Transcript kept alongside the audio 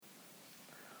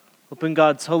Open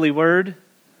God's holy word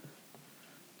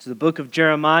to the book of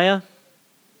Jeremiah.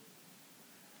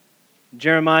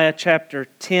 Jeremiah chapter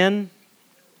 10.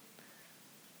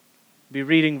 Be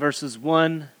reading verses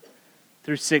 1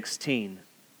 through 16.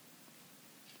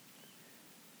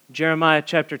 Jeremiah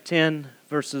chapter 10,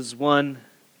 verses 1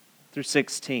 through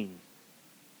 16.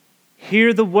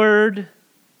 Hear the word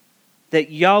that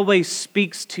Yahweh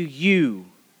speaks to you,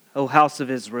 O house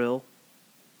of Israel.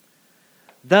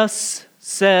 Thus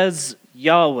says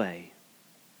Yahweh,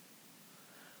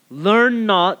 learn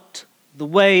not the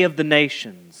way of the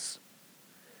nations,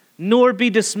 nor be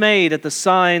dismayed at the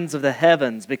signs of the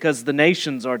heavens, because the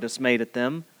nations are dismayed at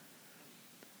them.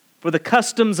 For the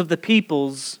customs of the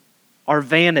peoples are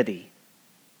vanity.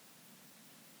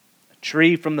 A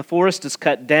tree from the forest is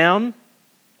cut down,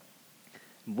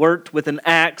 worked with an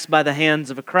axe by the hands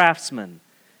of a craftsman.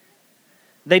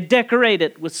 They decorate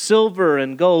it with silver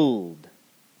and gold.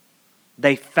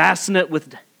 They fasten it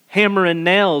with hammer and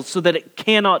nails so that it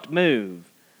cannot move.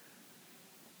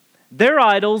 Their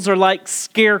idols are like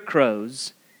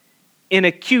scarecrows in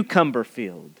a cucumber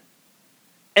field,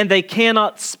 and they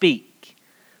cannot speak,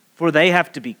 for they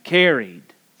have to be carried,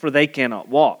 for they cannot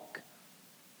walk.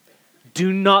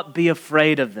 Do not be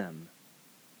afraid of them,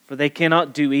 for they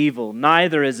cannot do evil,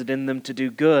 neither is it in them to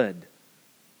do good.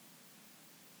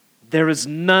 There is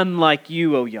none like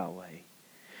you, O Yahweh.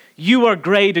 You are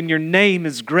great, and your name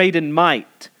is great in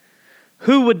might.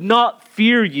 Who would not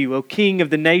fear you, O King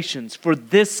of the nations? For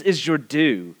this is your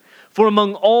due. For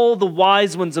among all the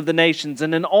wise ones of the nations,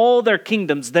 and in all their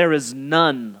kingdoms, there is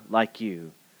none like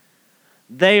you.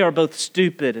 They are both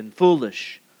stupid and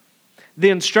foolish. The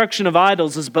instruction of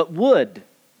idols is but wood.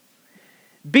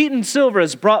 Beaten silver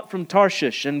is brought from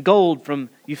Tarshish, and gold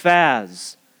from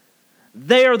Uphaz.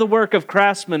 They are the work of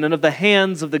craftsmen and of the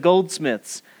hands of the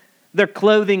goldsmiths. Their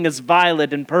clothing is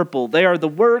violet and purple. They are the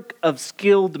work of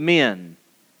skilled men.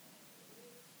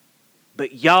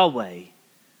 But Yahweh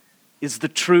is the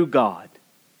true God.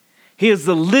 He is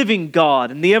the living God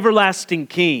and the everlasting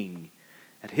King.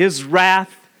 At His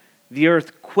wrath, the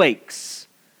earth quakes,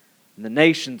 and the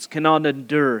nations cannot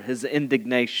endure His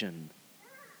indignation.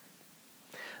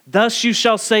 Thus you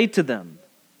shall say to them,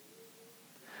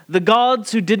 the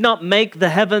gods who did not make the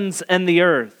heavens and the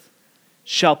earth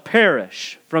shall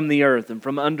perish from the earth and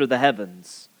from under the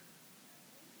heavens.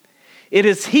 It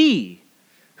is He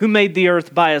who made the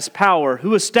earth by His power,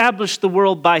 who established the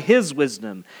world by His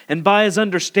wisdom, and by His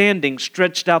understanding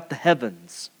stretched out the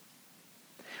heavens.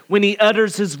 When He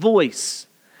utters His voice,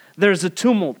 there is a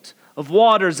tumult of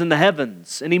waters in the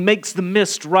heavens, and He makes the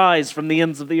mist rise from the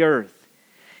ends of the earth.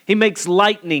 He makes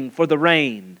lightning for the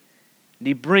rain, and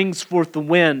He brings forth the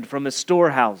wind from His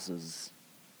storehouses.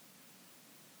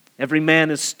 Every man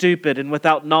is stupid and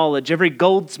without knowledge. Every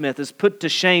goldsmith is put to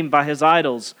shame by his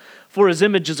idols, for his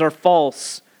images are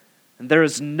false, and there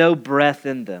is no breath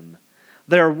in them.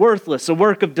 They are worthless, a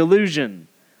work of delusion.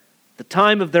 The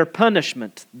time of their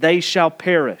punishment, they shall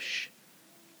perish.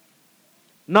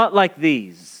 Not like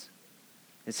these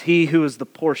is He who is the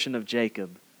portion of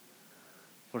Jacob,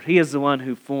 for He is the one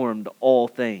who formed all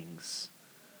things.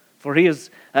 For He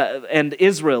is, and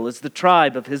Israel is the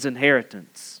tribe of His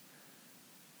inheritance.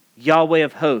 Yahweh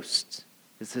of hosts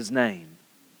is His name.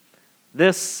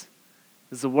 This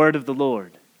is the word of the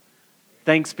Lord.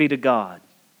 Thanks be to God.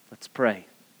 Let's pray.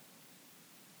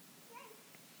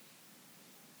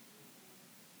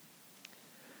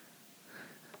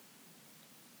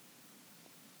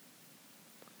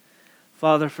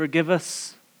 Father, forgive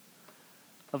us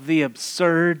of the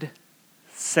absurd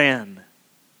sin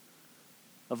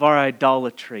of our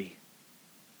idolatry,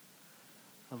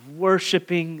 of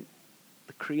worshiping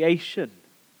creation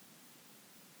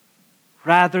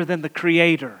rather than the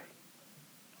Creator.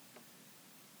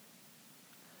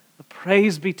 The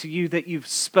praise be to You that You've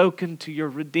spoken to Your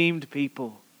redeemed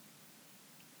people,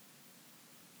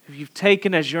 who You've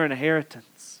taken as Your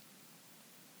inheritance.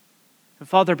 And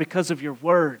Father, because of Your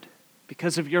word,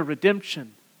 because of Your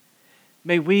redemption,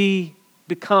 may we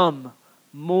become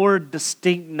more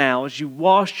distinct now. As You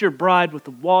wash Your bride with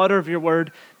the water of Your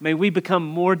word, may we become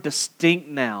more distinct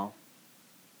now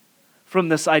from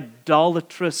this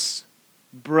idolatrous,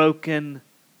 broken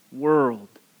world.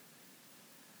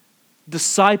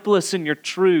 Disciple us in Your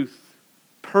truth,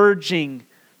 purging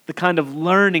the kind of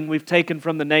learning we've taken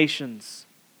from the nations,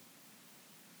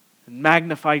 and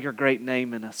magnify Your great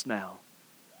name in us now.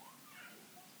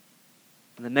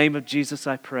 In the name of Jesus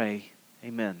I pray,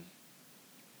 amen.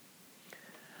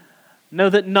 Know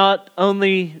that not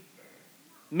only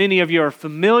many of you are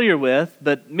familiar with,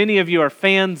 but many of you are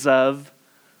fans of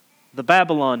the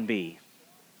Babylon Bee.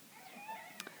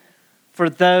 For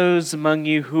those among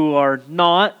you who are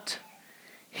not,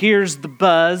 here's the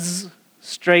buzz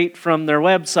straight from their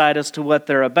website as to what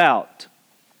they're about.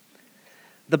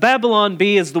 The Babylon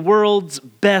Bee is the world's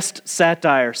best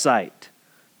satire site,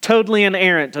 totally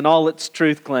inerrant in all its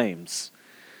truth claims.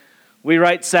 We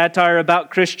write satire about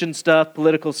Christian stuff,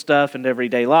 political stuff, and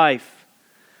everyday life.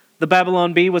 The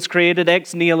Babylon Bee was created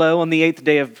ex nihilo on the 8th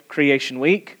day of Creation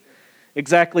Week,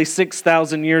 exactly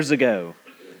 6,000 years ago.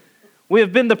 We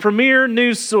have been the premier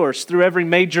news source through every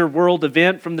major world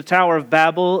event from the Tower of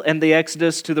Babel and the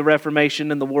Exodus to the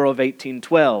Reformation and the War of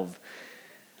 1812.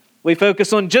 We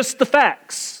focus on just the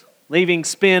facts, leaving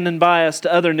spin and bias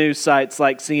to other news sites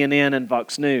like CNN and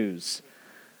Fox News.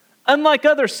 Unlike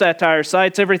other satire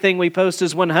sites, everything we post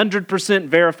is 100%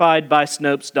 verified by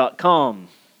Snopes.com.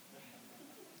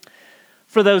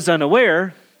 For those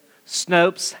unaware,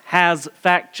 Snopes has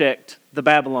fact-checked the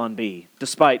Babylon Bee,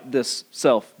 despite this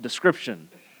self-description.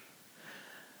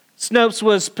 Snopes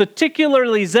was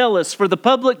particularly zealous for the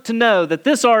public to know that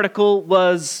this article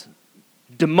was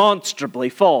demonstrably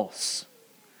false.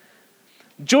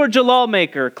 Georgia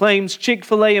lawmaker claims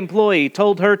Chick-fil-A employee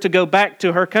told her to go back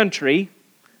to her country.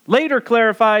 Later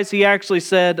clarifies he actually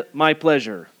said, "My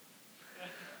pleasure."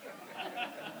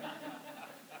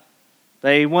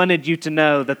 They wanted you to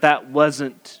know that that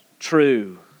wasn't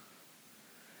true.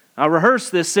 I rehearse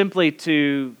this simply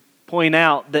to point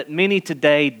out that many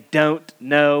today don't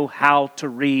know how to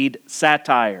read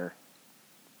satire.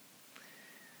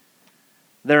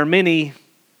 There are many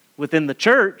within the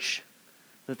church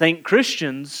that think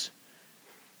Christians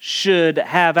should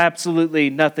have absolutely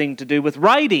nothing to do with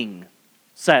writing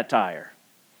satire.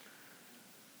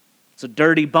 It's a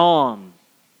dirty bomb,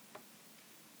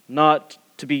 not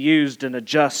to be used in a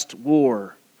just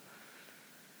war.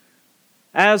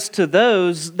 As to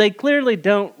those, they clearly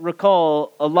don't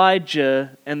recall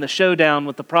Elijah and the showdown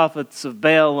with the prophets of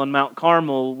Baal on Mount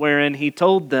Carmel, wherein he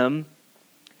told them,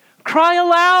 "Cry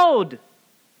aloud!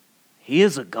 He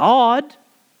is a god."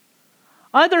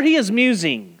 Either he is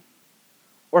musing,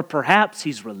 or perhaps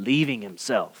he's relieving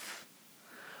himself.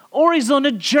 Or he's on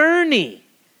a journey.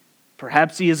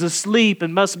 Perhaps he is asleep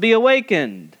and must be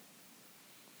awakened.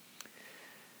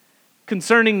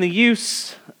 Concerning the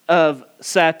use of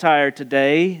satire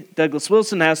today, Douglas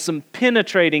Wilson has some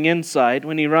penetrating insight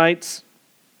when he writes,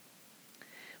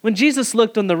 "When Jesus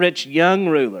looked on the rich young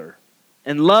ruler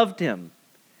and loved him,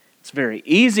 it's very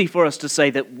easy for us to say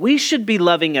that we should be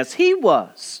loving as he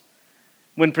was.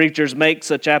 When preachers make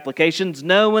such applications,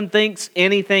 no one thinks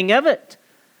anything of it.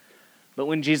 But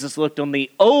when Jesus looked on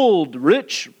the old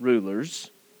rich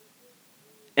rulers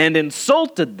and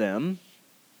insulted them,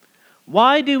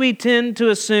 why do we tend to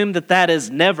assume that that is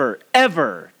never,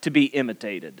 ever to be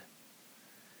imitated?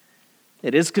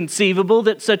 It is conceivable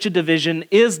that such a division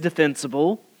is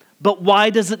defensible, but why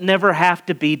does it never have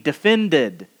to be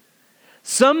defended?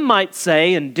 Some might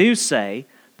say, and do say,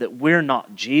 that we're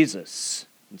not Jesus,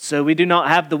 and so we do not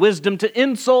have the wisdom to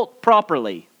insult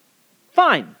properly.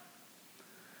 Fine.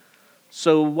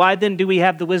 So why then do we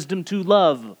have the wisdom to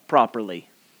love properly?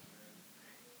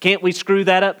 Can't we screw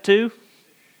that up too?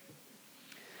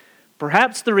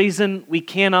 Perhaps the reason we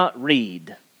cannot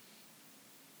read,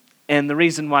 and the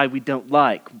reason why we don't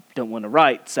want to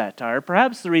write satire,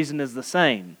 perhaps the reason is the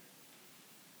same.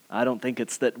 I don't think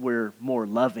it's that we're more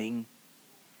loving,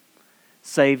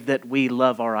 save that we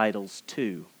love our idols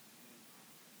too,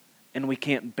 and we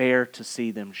can't bear to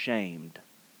see them shamed.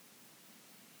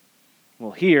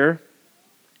 Well, here,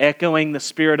 echoing the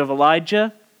spirit of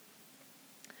Elijah,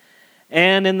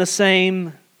 and in the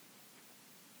same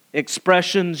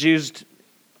expressions used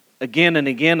again and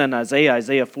again in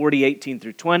Isaiah 40, 18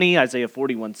 through 20, Isaiah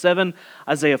 41, 7,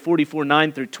 Isaiah 44,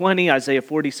 9 through 20, Isaiah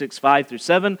 46, 5 through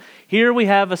 7. Here we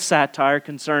have a satire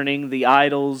concerning the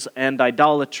idols and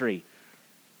idolatry.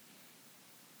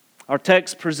 Our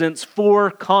text presents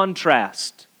four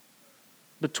contrasts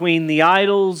between the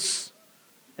idols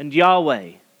and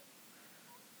Yahweh.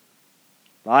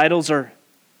 The idols are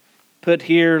put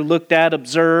here, looked at,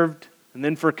 observed, and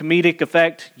then for comedic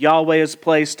effect, Yahweh is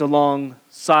placed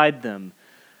alongside them.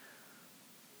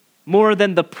 More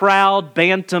than the proud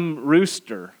bantam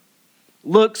rooster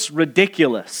looks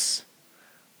ridiculous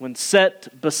when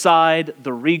set beside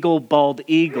the regal bald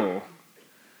eagle,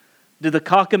 do the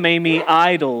cockamamie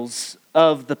idols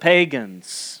of the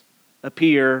pagans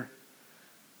appear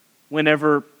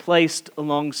whenever placed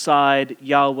alongside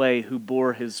Yahweh who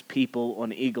bore his people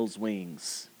on eagle's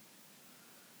wings.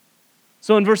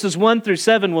 So in verses 1 through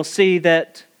 7, we'll see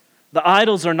that the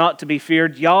idols are not to be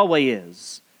feared, Yahweh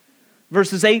is.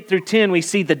 Verses 8 through 10, we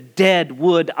see the dead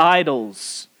wood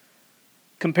idols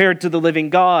compared to the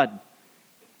living God.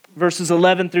 Verses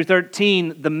 11 through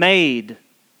 13, the made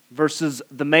versus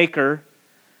the maker.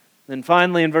 Then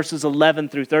finally in verses 11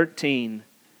 through 13,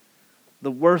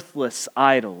 the worthless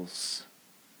idols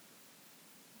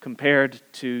compared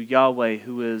to Yahweh,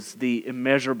 who is the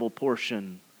immeasurable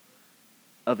portion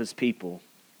of his people.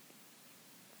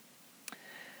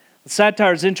 The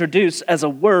satire is introduced as a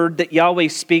word that Yahweh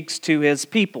speaks to his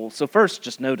people. So first,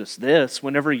 just notice this.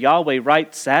 Whenever Yahweh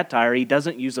writes satire, he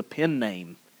doesn't use a pen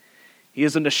name. He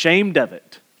isn't ashamed of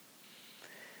it.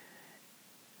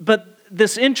 But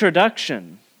this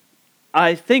introduction,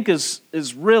 I think, is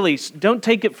really, don't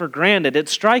take it for granted.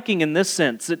 It's striking in this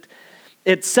sense.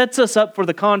 It sets us up for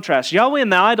the contrast. Yahweh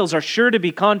and the idols are sure to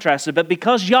be contrasted, but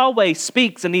because Yahweh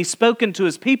speaks and he's spoken to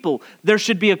his people, there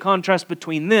should be a contrast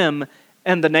between them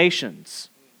and the nations.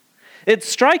 It's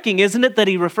striking, isn't it, that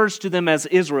he refers to them as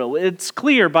Israel? It's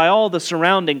clear by all the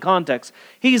surrounding context.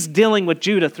 He's dealing with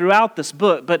Judah throughout this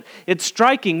book, but it's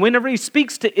striking whenever he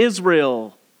speaks to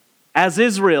Israel as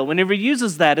Israel, whenever he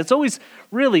uses that, it's always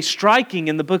really striking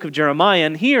in the book of Jeremiah.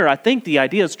 And here, I think the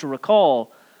idea is to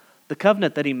recall the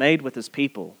covenant that he made with his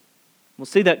people. We'll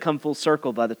see that come full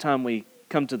circle by the time we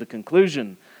come to the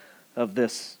conclusion of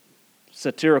this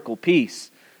satirical piece.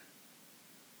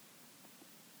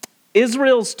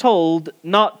 Israel's told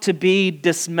not to be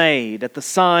dismayed at the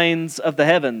signs of the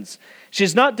heavens.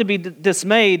 She's not to be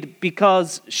dismayed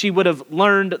because she would have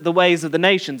learned the ways of the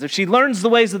nations. If she learns the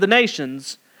ways of the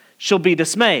nations, she'll be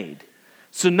dismayed.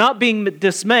 So not being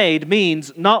dismayed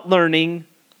means not learning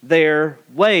their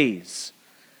ways.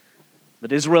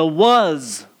 But Israel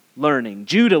was learning.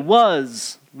 Judah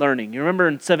was learning. You remember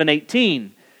in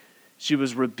 7:18, she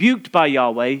was rebuked by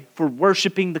Yahweh for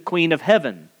worshiping the Queen of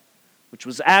Heaven, which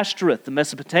was Ashtoreth, the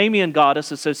Mesopotamian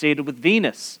goddess associated with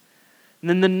Venus. And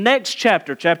then the next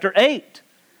chapter, chapter 8,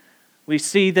 we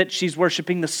see that she's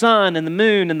worshiping the sun and the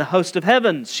moon and the host of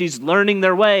heavens. She's learning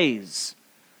their ways.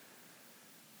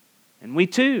 And we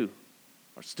too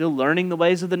are still learning the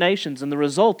ways of the nations. And the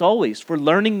result always, for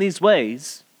learning these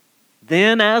ways,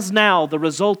 then as now, the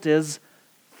result is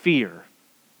fear.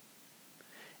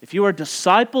 If you are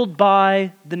discipled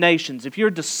by the nations, if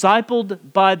you're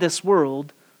discipled by this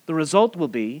world, the result will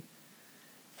be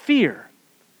fear.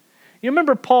 You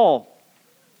remember Paul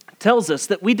tells us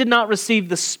that we did not receive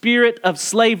the spirit of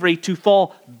slavery to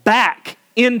fall back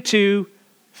into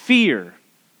fear.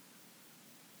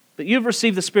 But you've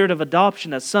received the spirit of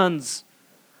adoption as sons,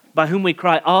 by whom we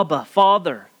cry, Abba,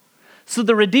 Father. So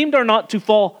the redeemed are not to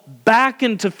fall back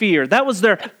into fear. That was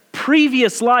their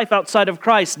previous life outside of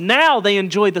Christ. Now they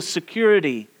enjoy the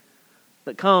security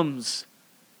that comes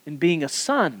in being a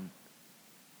son.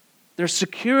 There's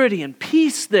security and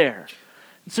peace there.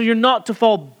 So you're not to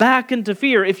fall back into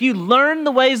fear. If you learn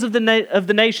the ways of the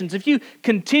nations, if you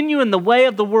continue in the way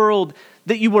of the world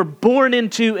that you were born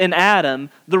into in Adam,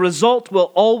 the result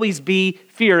will always be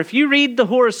fear. If you read the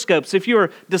horoscopes, if you are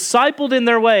discipled in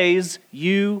their ways,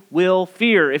 you will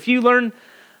fear. If you learn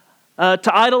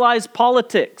to idolize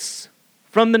politics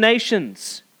from the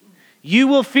nations, you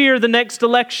will fear the next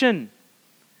election.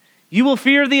 You will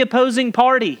fear the opposing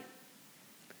party.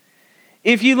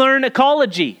 If you learn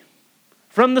ecology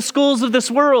from the schools of this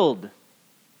world,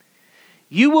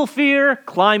 you will fear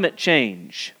climate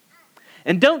change.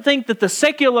 And don't think that the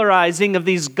secularizing of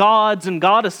these gods and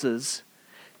goddesses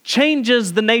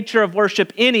changes the nature of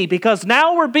worship any, because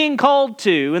now we're being called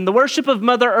to, in the worship of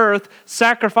Mother Earth,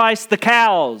 sacrifice the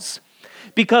cows,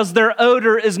 because their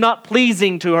odor is not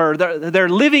pleasing to her. Their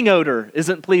living odor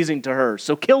isn't pleasing to her.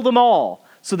 So kill them all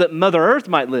so that Mother Earth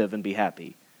might live and be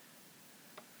happy.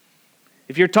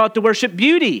 If you're taught to worship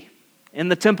beauty in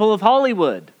the Temple of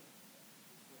Hollywood,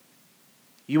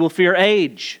 you will fear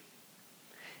age.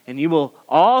 And you will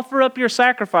offer up your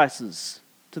sacrifices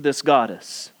to this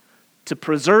goddess to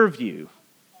preserve you.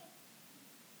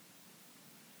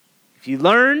 If you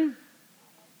learn,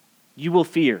 you will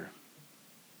fear.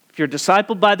 If you're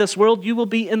discipled by this world, you will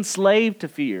be enslaved to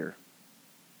fear.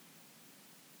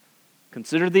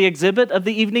 Consider the exhibit of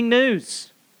the evening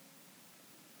news.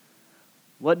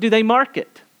 What do they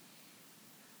market?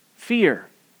 Fear.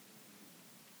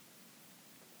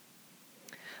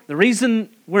 The reason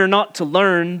we're not to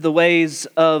learn the ways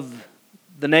of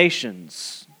the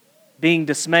nations, being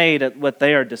dismayed at what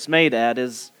they are dismayed at,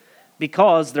 is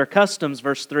because their customs,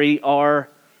 verse 3, are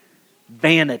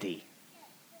vanity.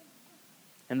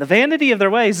 And the vanity of their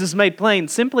ways is made plain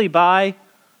simply by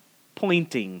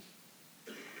pointing.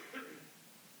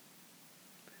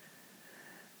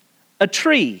 A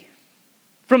tree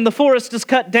from the forest is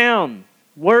cut down,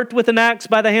 worked with an axe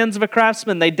by the hands of a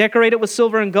craftsman. They decorate it with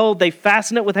silver and gold. They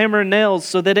fasten it with hammer and nails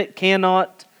so that it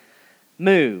cannot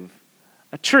move.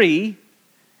 A tree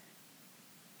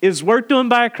is worked on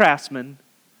by a craftsman,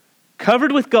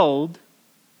 covered with gold,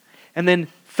 and then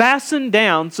fastened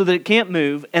down so that it can't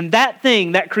move, and that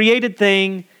thing, that created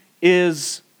thing,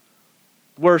 is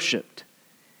worshipped.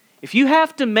 If you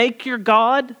have to make your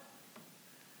God,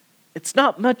 it's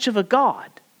not much of a God.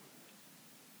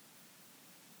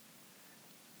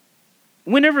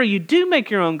 Whenever you do make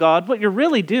your own God, what you're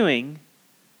really doing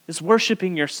is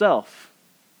worshiping yourself.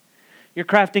 You're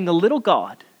crafting a little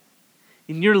God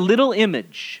in your little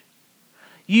image.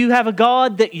 You have a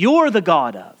God that you're the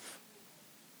God of.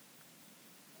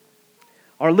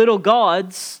 Our little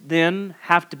gods then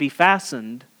have to be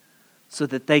fastened so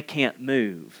that they can't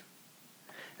move.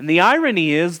 And the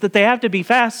irony is that they have to be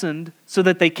fastened so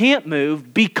that they can't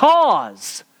move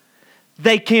because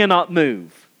they cannot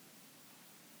move.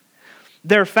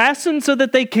 They're fastened so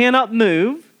that they cannot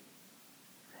move,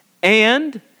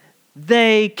 and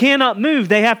they cannot move.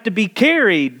 They have to be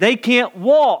carried. They can't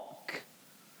walk.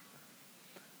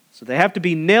 So they have to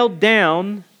be nailed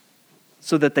down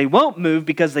so that they won't move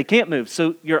because they can't move.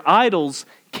 So your idols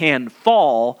can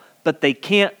fall, but they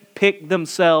can't pick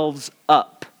themselves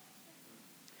up.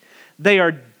 They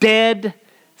are dead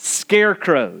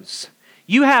scarecrows.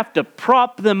 You have to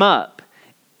prop them up,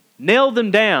 nail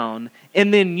them down,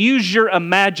 and then use your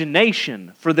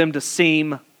imagination for them to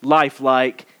seem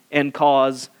lifelike and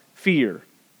cause fear.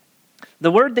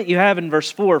 The word that you have in verse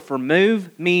 4 for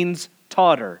move means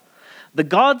totter. The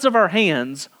gods of our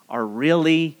hands are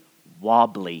really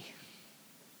wobbly.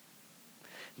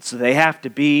 So they have to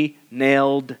be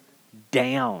nailed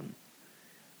down.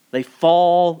 They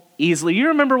fall easily. You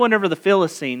remember whenever the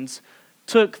Philistines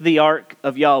took the ark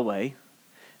of Yahweh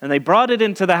and they brought it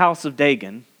into the house of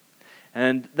Dagon,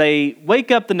 and they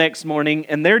wake up the next morning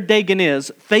and there Dagon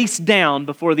is face down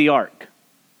before the ark.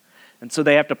 And so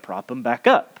they have to prop him back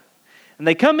up. And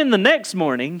they come in the next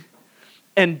morning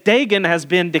and Dagon has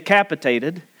been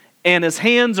decapitated and his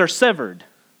hands are severed.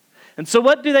 And so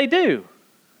what do?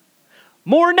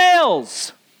 More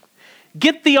nails.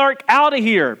 Get the ark out of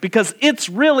here because it's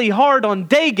really hard on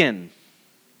Dagon.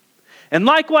 And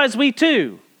likewise we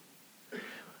too.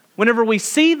 Whenever we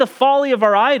see the folly of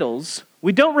our idols,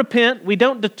 we don't repent, we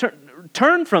don't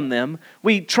turn from them.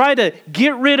 We try to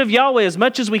get rid of Yahweh as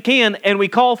much as we can, and we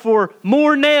call for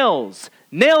more nails.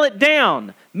 Nail it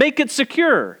down. Make it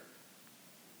secure.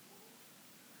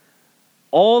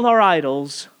 All our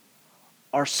idols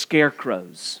are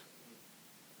scarecrows.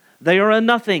 They are a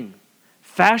nothing,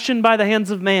 fashioned by the hands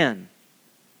of man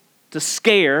to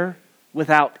scare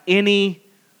without any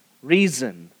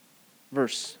reason.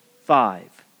 Verse 5.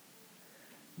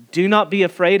 Do not be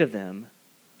afraid of them,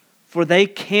 for they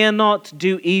cannot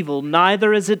do evil,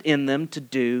 neither is it in them to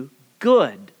do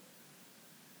good.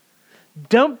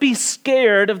 Don't be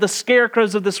scared of the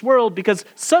scarecrows of this world, because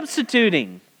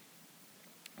substituting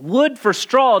wood for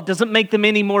straw doesn't make them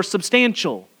any more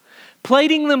substantial.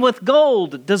 Plating them with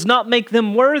gold does not make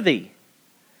them worthy.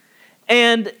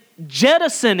 And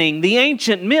jettisoning the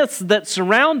ancient myths that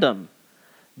surround them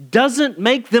doesn't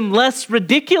make them less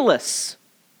ridiculous.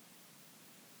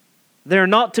 They're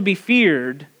not to be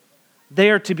feared.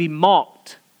 They are to be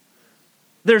mocked.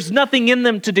 There's nothing in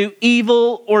them to do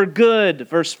evil or good.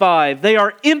 Verse 5. They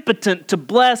are impotent to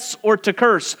bless or to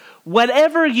curse.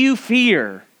 Whatever you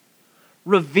fear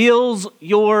reveals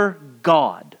your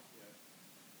God.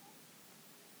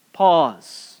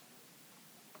 Pause.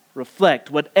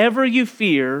 Reflect. Whatever you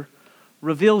fear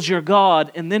reveals your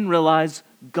God, and then realize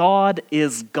God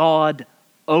is God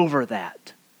over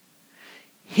that.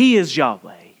 He is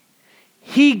Yahweh.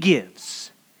 He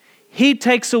gives. He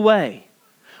takes away.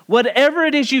 Whatever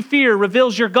it is you fear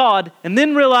reveals your God, and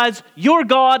then realize your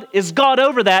God is God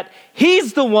over that.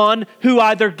 He's the one who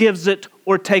either gives it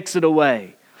or takes it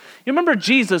away. You remember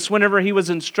Jesus, whenever he was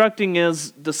instructing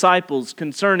his disciples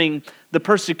concerning the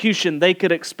persecution they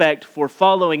could expect for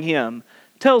following him,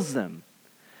 tells them,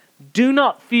 do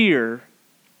not fear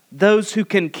those who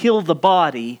can kill the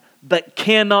body, but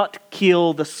cannot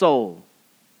kill the soul.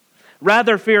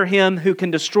 Rather fear him who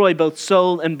can destroy both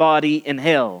soul and body in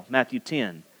hell. Matthew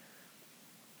 10.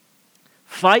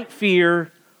 Fight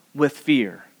fear with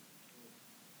fear.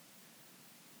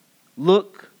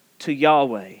 Look to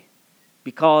Yahweh,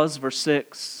 because, verse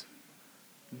 6,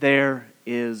 there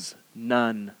is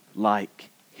none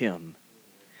like him.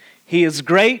 He is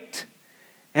great,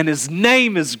 and his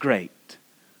name is great.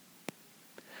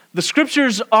 The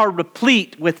scriptures are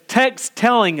replete with texts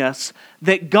telling us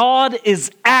that God is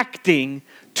acting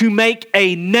to make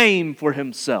a name for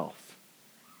himself.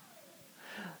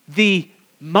 The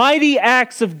mighty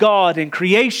acts of God in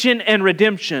creation and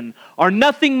redemption are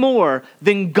nothing more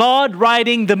than God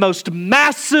writing the most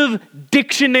massive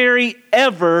dictionary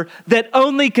ever that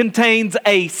only contains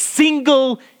a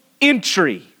single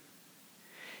entry.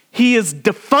 He is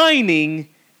defining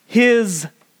His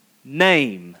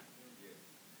name.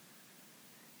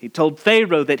 He told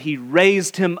Pharaoh that He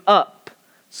raised him up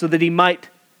so that he might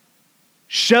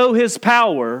show His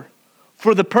power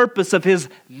for the purpose of His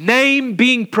name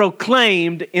being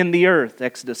proclaimed in the earth.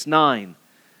 Exodus 9.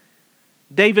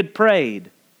 David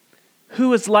prayed,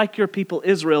 "Who is like your people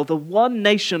Israel, the one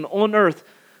nation on earth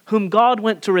whom God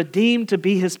went to redeem to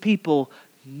be His people,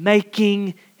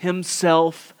 making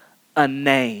Himself a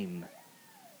name,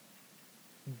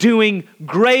 doing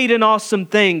great and awesome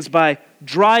things by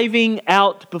driving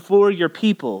out before your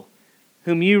people,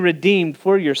 whom you redeemed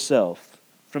for yourself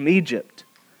from Egypt,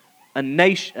 a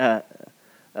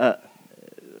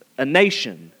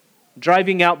nation,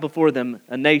 driving out before them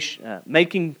a nation, let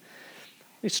me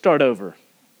start over.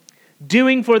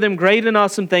 Doing for them great and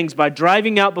awesome things by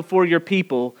driving out before your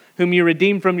people, whom you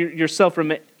redeemed from yourself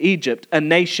from Egypt, a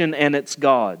nation and its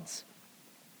gods."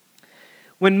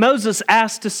 When Moses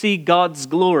asked to see God's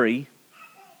glory,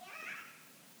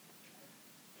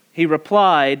 Yahweh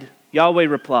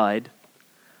replied,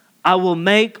 "I will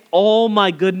make all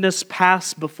my goodness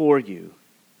pass before you,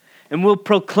 and will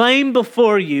proclaim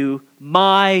before you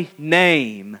my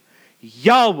name,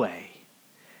 Yahweh.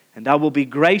 And I will be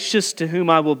gracious to whom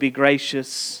I will be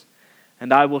gracious,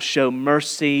 and I will show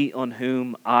mercy on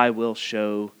whom I will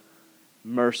show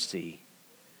mercy."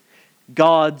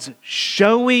 God's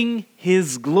showing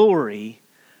His glory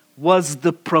was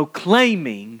the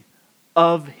proclaiming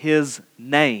of His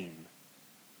name.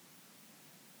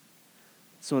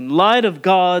 So in light of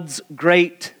God's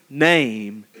great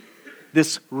name,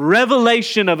 this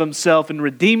revelation of Himself in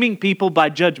redeeming people by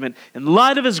judgment, in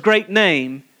light of His great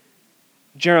name,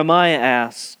 Jeremiah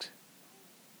asked,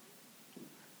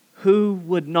 "Who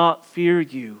would not fear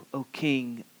you, O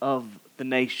King of the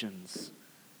nations?"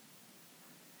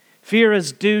 Fear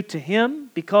is due to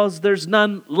Him because there's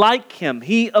none like Him.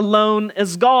 He alone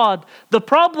is God. The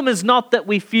problem is not that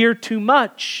we fear too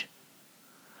much.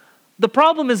 The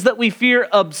problem is that we fear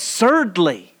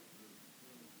absurdly.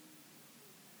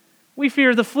 We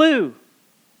fear the flu,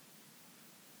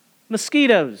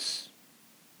 mosquitoes,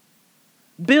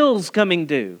 bills coming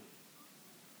due,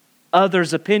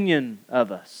 others' opinion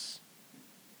of us,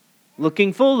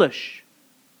 looking foolish,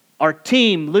 our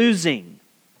team losing,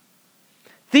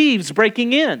 thieves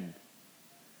breaking in.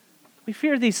 We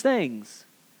fear these things.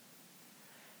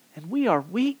 And we are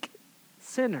weak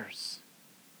sinners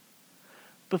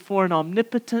before an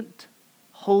omnipotent,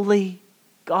 holy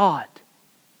God.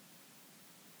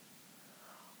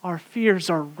 Our fears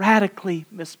are radically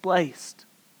misplaced.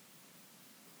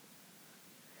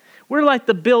 We're like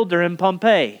the builder in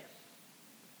Pompeii,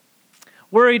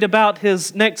 worried about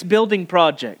his next building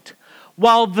project,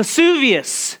 while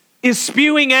Vesuvius is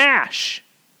spewing ash.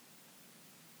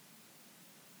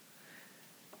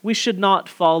 We should not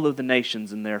follow the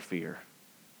nations in their fear.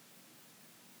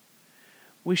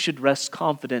 We should rest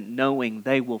confident knowing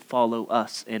they will follow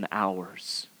us in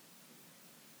ours.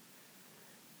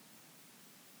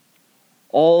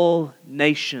 All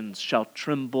nations shall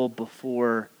tremble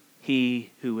before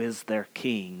He who is their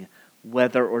King,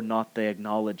 whether or not they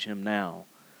acknowledge Him now.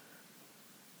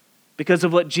 Because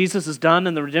of what Jesus has done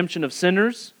in the redemption of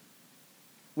sinners,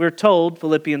 we're told,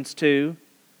 Philippians 2,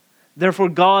 "Therefore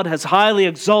God has highly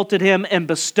exalted Him and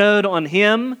bestowed on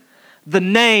Him the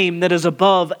name that is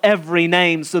above every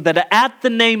name, so that at the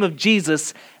name of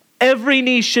Jesus every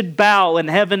knee should bow in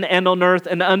heaven and on earth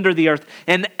and under the earth,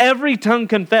 and every tongue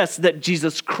confess that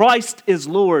Jesus Christ is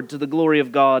Lord, to the glory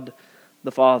of God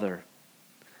the Father."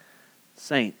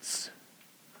 Saints,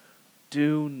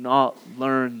 do not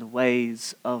learn the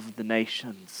ways of the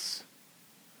nations.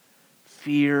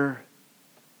 Fear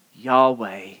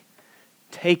Yahweh,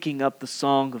 taking up the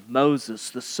song of Moses,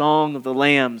 the song of the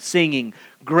Lamb, singing,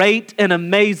 "Great and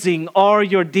amazing are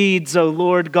your deeds, O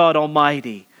Lord God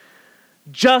Almighty.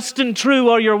 Just and true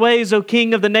are your ways, O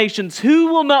King of the nations. Who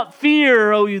will not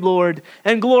fear, O Lord,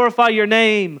 and glorify your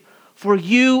name? For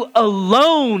you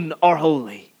alone are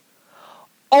holy.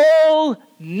 All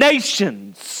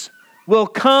nations will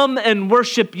come and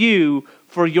worship you,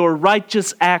 for your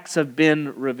righteous acts have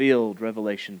been revealed."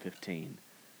 Revelation 15.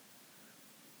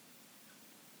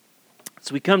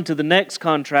 As we come to the next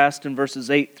contrast in verses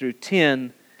 8 through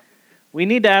 10, we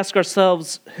need to ask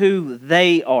ourselves who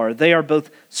they are. They are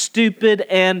both stupid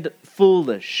and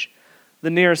foolish. The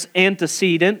nearest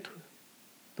antecedent,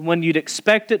 the one you'd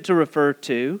expect it to refer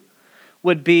to,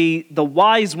 would be the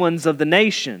wise ones of the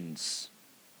nations.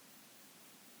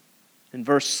 In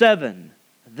verse 7,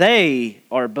 they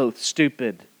are both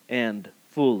stupid and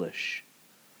foolish.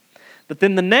 But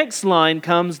then the next line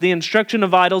comes, the instruction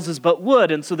of idols is but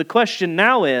wood. And so the question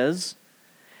now is,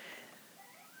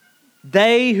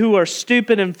 they who are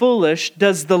stupid and foolish,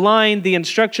 does the line, the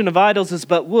instruction of idols is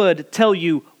but wood, tell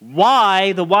you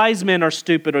why the wise men are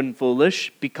stupid and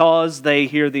foolish? Because they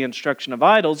hear the instruction of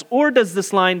idols. Or does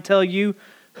this line tell you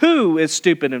who is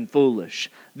stupid and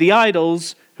foolish? The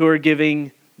idols who are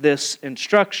giving this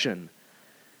instruction.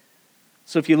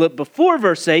 So if you look before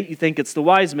verse 8, you think it's the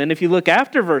wise men. If you look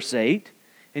after verse 8,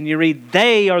 and you read,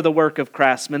 they are the work of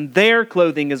craftsmen, their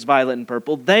clothing is violet and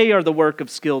purple, they are the work of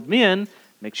skilled men,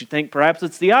 makes you think perhaps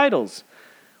it's the idols.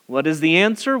 What is the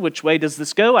answer? Which way does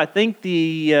this go? I think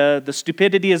the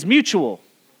stupidity is mutual.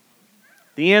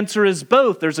 The answer is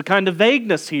both. There's a kind of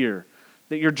vagueness here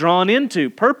that you're drawn into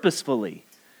purposefully.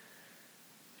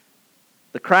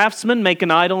 The craftsmen make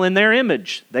an idol in their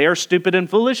image. They are stupid and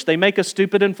foolish. They make a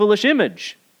stupid and foolish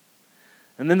image.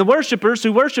 And then the worshipers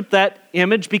who worship that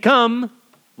image become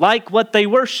like what they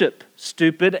worship,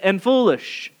 stupid and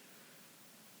foolish.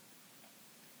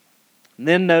 And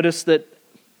then notice that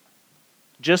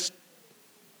just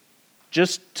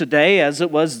today, as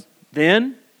it was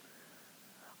then,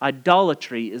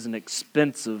 idolatry is an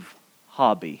expensive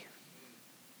hobby.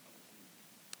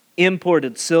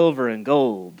 Imported silver and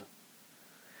gold.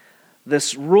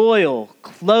 This royal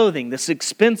clothing, this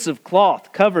expensive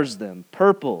cloth covers them,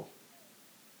 purple,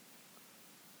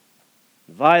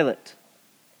 violet.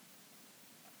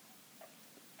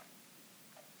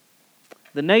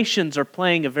 The nations are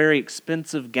playing a very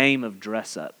expensive game of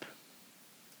dress-up.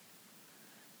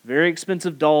 Very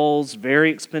expensive dolls, very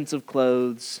expensive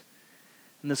clothes.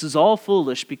 And this is all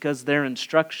foolish because their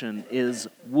instruction is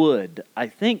wood. I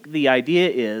think the idea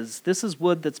is this is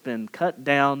wood that's been cut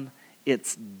down.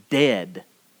 It's dead.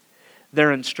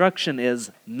 Their instruction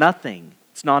is nothing.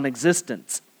 It's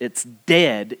non-existence. It's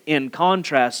dead in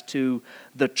contrast to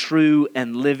the true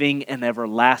and living and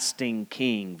everlasting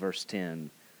King, verse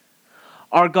 10.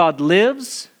 Our God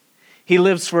lives, He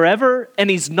lives forever, and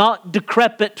He's not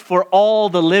decrepit for all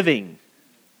the living.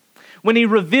 When He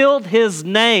revealed His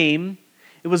name,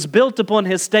 it was built upon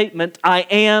His statement, I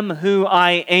am who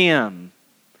I am.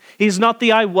 He's not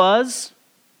the I was,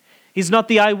 He's not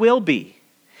the I will be.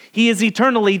 He is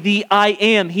eternally the I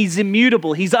am. He's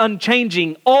immutable, He's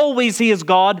unchanging. Always He is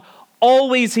God,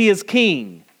 always He is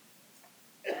King.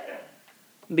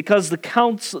 Because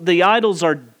the idols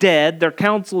are dead, their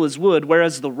counsel is wood,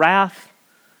 whereas the wrath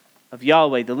of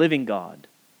Yahweh, the living God,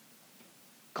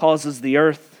 causes the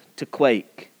earth to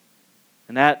quake.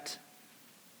 And at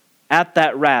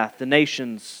that wrath, the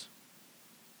nations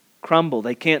crumble.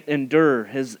 They can't endure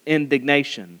His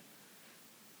indignation.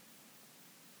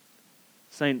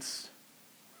 Saints,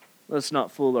 let's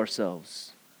not fool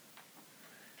ourselves.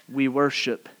 We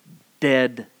worship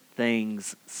dead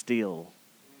things still.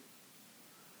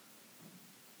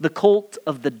 The cult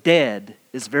of the dead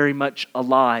is very much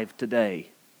alive today.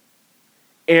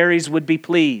 Aries would be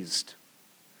pleased.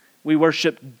 We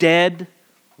worship dead,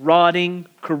 rotting,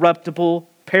 corruptible,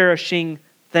 perishing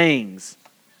things.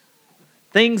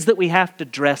 Things that we have to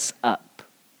dress up.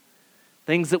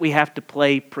 Things that we have to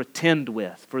play pretend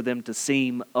with for them to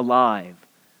seem alive.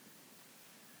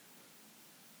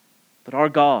 But our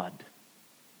God,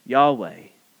 Yahweh,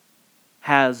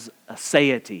 has a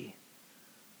satiety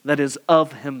that is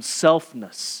of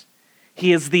Himselfness.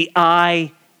 He is the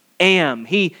I am.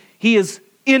 He is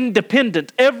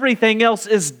independent. Everything else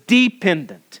is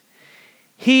dependent.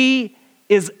 He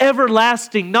is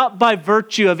everlasting, not by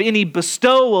virtue of any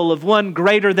bestowal of one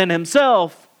greater than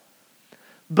Himself,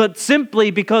 but simply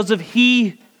because of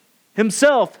He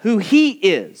Himself, who He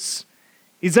is.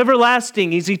 He's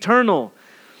everlasting. He's eternal.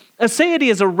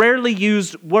 Aseity is a rarely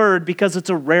used word because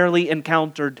it's a rarely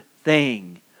encountered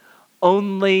thing.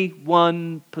 Only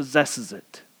one possesses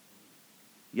it.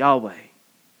 Yahweh,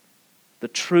 the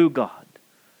true God,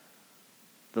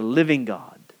 the living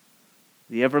God,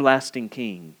 the everlasting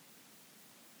King.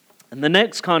 And the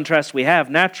next contrast we have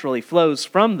naturally flows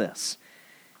from this.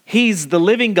 He's the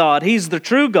living God, He's the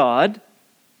true God,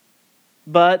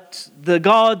 but the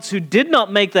gods who did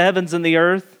not make the heavens and the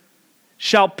earth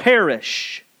shall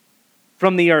perish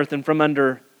from the earth and from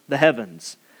under the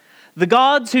heavens. The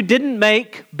gods who didn't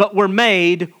make but were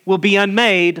made will be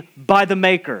unmade by the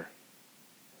Maker.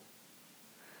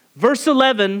 Verse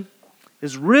 11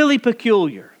 is really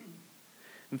peculiar.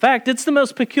 In fact, it's the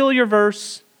most peculiar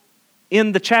verse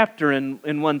in the chapter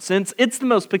in one sense. It's the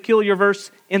most peculiar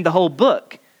verse in the whole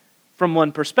book from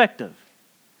one perspective.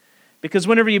 Because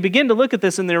whenever you begin to look at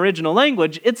this in the original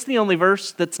language, it's the only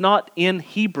verse that's not in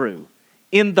Hebrew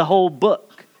in the whole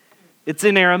book. It's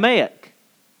in Aramaic.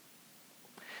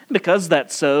 Because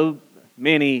that's so,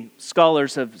 many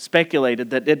scholars have speculated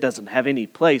that it doesn't have any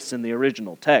place in the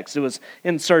original text. It was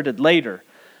inserted later.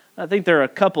 I think there are a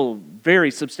couple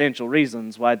very substantial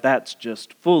reasons why that's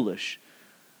just foolish.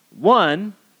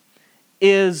 One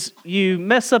is you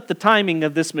mess up the timing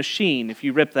of this machine if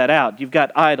you rip that out. You've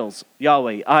got idols,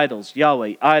 Yahweh, idols,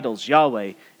 Yahweh, idols,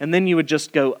 Yahweh. And then you would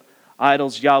just go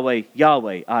idols, Yahweh,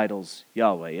 Yahweh, idols,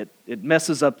 Yahweh. It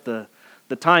messes up the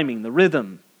timing, the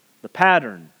rhythm, the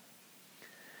pattern.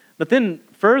 But then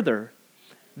further,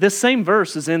 this same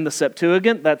verse is in the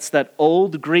Septuagint. That's that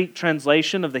old Greek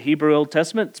translation of the Hebrew Old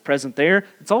Testament. It's present there.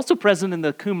 It's also present in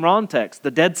the Qumran text,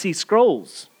 the Dead Sea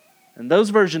Scrolls. And those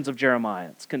versions of Jeremiah,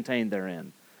 it's contained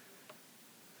therein.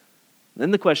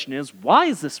 Then the question is, why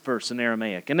is this verse in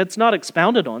Aramaic? And it's not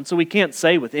expounded on, so we can't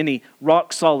say with any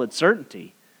rock-solid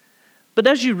certainty. But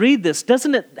as you read this,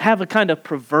 doesn't it have a kind of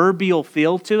proverbial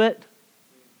feel to it?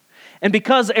 And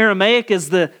because Aramaic is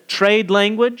the trade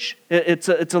language, it's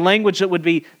a language that would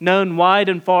be known wide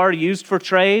and far, used for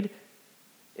trade,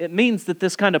 it means that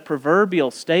this kind of proverbial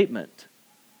statement,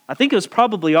 I think it was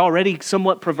probably already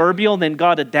somewhat proverbial, and then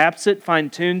God adapts it,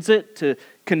 fine-tunes it to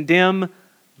condemn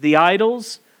the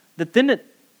idols, that then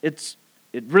it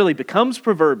really becomes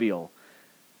proverbial.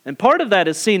 And part of that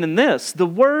is seen in this. The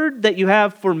word that you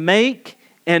have for make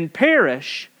and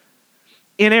perish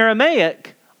in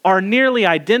Aramaic are nearly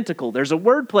identical. There's a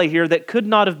wordplay here that could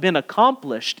not have been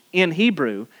accomplished in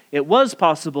Hebrew. It was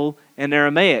possible in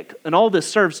Aramaic. And all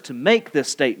this serves to make this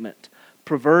statement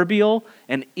proverbial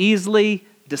and easily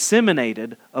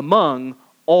disseminated among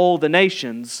all the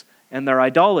nations and their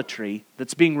idolatry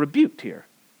that's being rebuked here.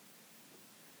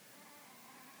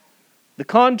 In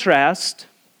contrast,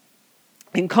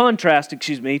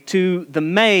 to the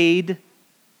made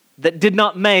that did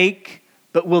not make,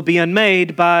 but will be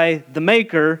unmade by the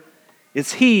Maker,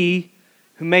 is He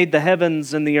who made the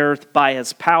heavens and the earth by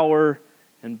His power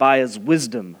and by His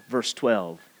wisdom. Verse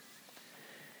 12.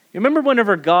 You remember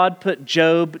whenever God put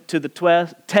Job to the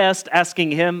test,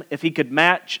 asking him if he could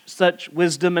match such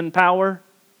wisdom and power?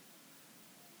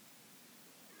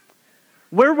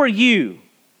 Where were you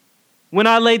when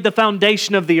I laid the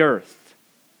foundation of the earth?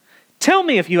 Tell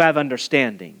me if you have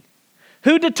understanding.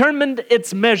 Who determined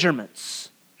its measurements?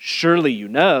 Surely you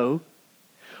know.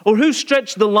 Or who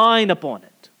stretched the line upon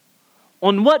it?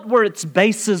 On what were its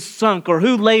bases sunk? Or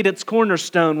who laid its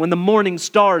cornerstone when the morning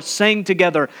stars sang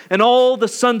together and all the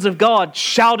sons of God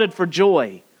shouted for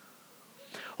joy?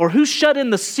 Or who shut in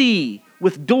the sea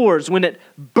with doors when it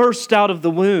burst out of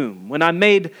the womb? When I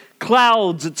made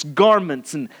clouds its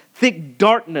garments and thick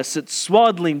darkness its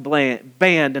swaddling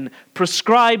band, and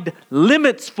prescribed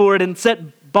limits for it and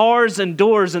set bars and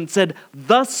doors and said,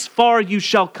 thus far you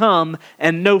shall come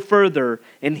and no further,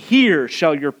 and here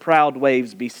shall your proud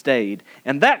waves be stayed.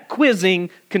 And that quizzing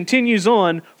continues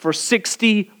on for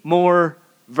 60 more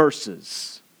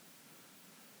verses.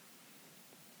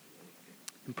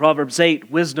 In Proverbs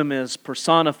 8, wisdom is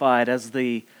personified as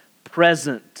the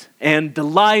present and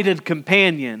delighted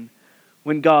companion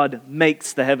when God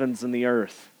makes the heavens and the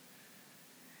earth.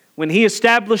 When He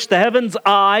established the heavens,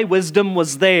 wisdom,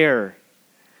 was there.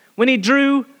 When He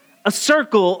drew a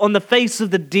circle on the face of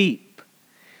the deep,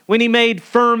 when He made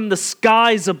firm the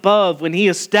skies above, when He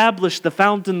established the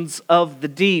fountains of the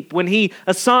deep, when He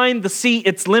assigned the sea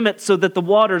its limits so that the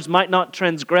waters might not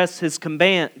transgress His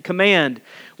command,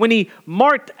 when He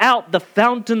marked out the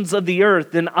fountains of the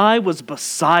earth, then I was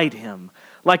beside Him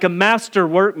like a master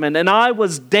workman, and I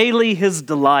was daily His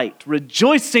delight,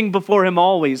 rejoicing before Him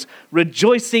always,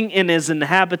 rejoicing in His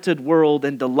inhabited world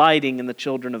and delighting in the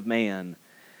children of man.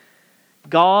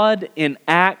 God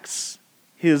enacts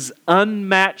His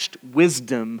unmatched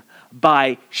wisdom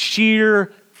by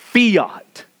sheer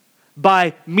fiat,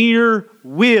 by mere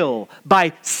will,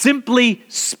 by simply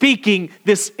speaking.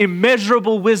 This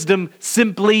immeasurable wisdom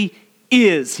simply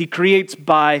is. He creates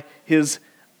by His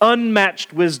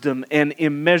unmatched wisdom and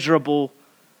immeasurable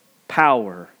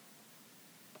power.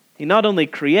 He not only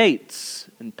creates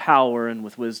in power and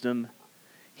with wisdom,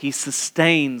 He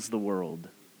sustains the world.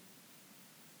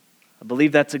 I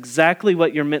believe that's exactly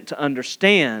what you're meant to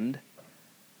understand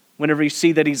whenever you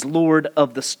see that He's Lord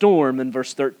of the storm in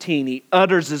verse 13. He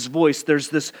utters His voice. There's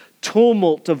this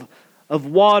tumult of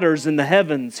waters in the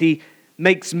heavens. He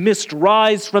makes mist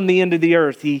rise from the end of the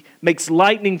earth. He makes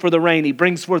lightning for the rain. He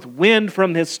brings forth wind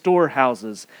from His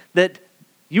storehouses. That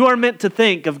you are meant to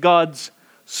think of God's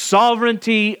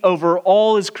sovereignty over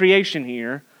all His creation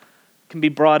here can be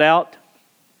brought out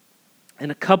in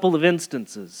a couple of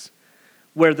instances.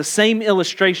 where the same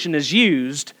illustration is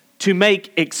used to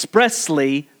make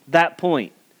expressly that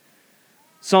point.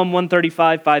 Psalm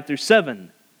 135, 5 through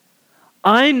 7.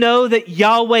 I know that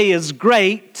Yahweh is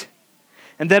great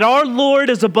and that our Lord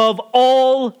is above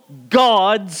all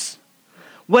gods.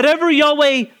 Whatever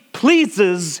Yahweh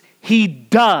pleases, He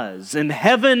does in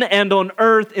heaven and on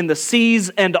earth, in the seas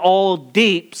and all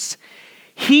deeps.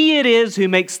 He it is who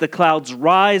makes the clouds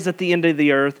rise at the end of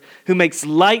the earth, who makes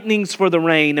lightnings for the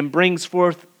rain and brings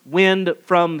forth wind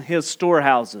from His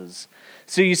storehouses.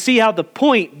 So you see how the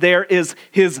point there is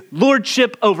His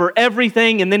lordship over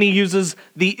everything, and then He uses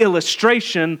the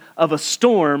illustration of a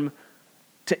storm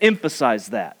to emphasize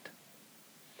that.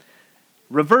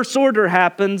 Reverse order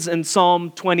happens in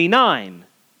Psalm 29.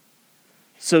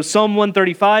 So Psalm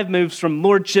 135 moves from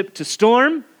lordship to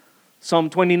storm.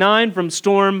 Psalm 29 from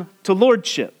storm to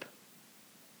lordship.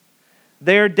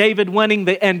 There, David, wanting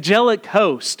the angelic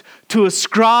host to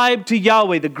ascribe to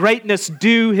Yahweh the greatness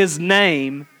due His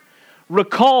name,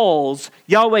 recalls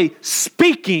Yahweh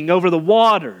speaking over the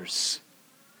waters.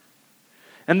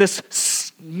 And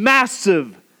this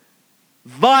massive,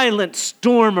 violent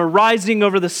storm arising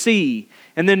over the sea,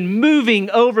 and then moving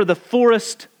over the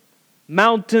forest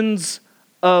mountains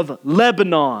of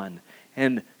Lebanon,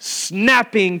 and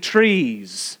snapping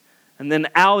trees, and then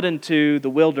out into the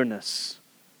wilderness.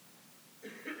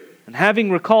 And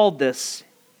having recalled this,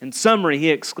 in summary, he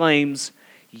exclaims,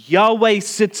 Yahweh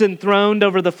sits enthroned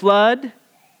over the flood.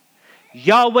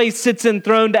 Yahweh sits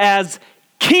enthroned as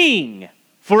king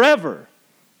forever.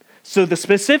 So the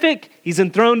specific, He's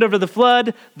enthroned over the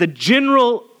flood. The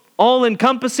general,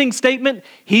 all-encompassing statement,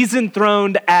 He's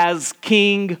enthroned as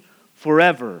king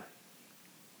forever.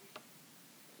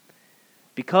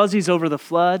 Because He's over the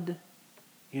flood,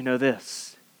 you know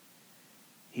this.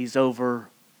 He's over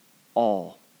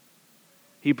all.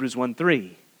 Hebrews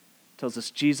 1:3 tells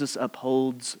us Jesus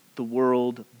upholds the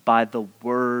world by the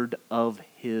word of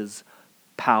His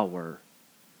power.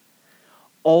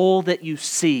 All that you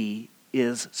see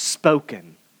is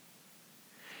spoken.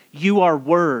 You are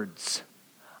words.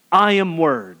 I am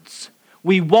words.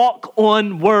 We walk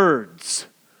on words.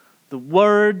 The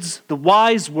words, the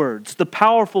wise words, the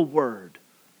powerful word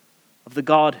of the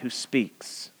God who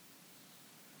speaks.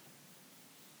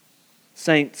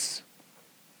 Saints,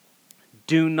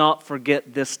 do not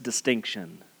forget this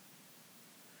distinction.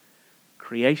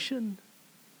 Creation,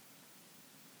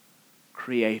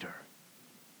 Creator.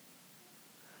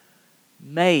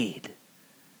 Made,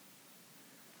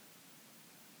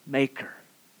 Maker.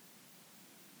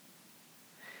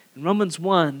 In Romans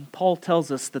 1, Paul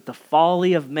tells us that the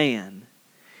folly of man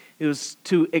is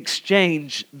to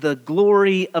exchange the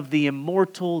glory of the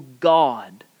immortal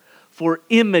God for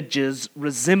images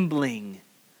resembling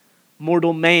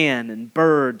mortal man and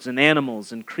birds and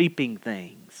animals and creeping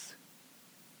things.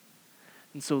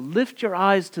 And so lift your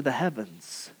eyes to the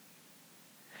heavens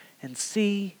and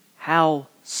see how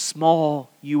small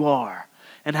you are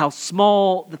and how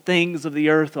small the things of the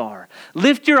earth are.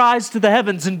 Lift your eyes to the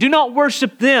heavens and do not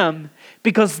worship them,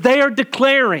 because they are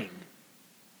declaring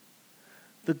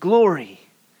the glory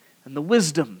and the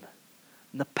wisdom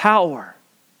and the power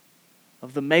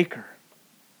of the Maker.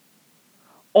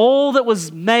 All that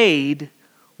was made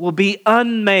will be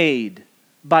unmade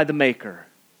by the Maker.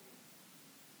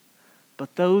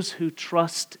 But those who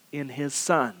trust in His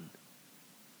Son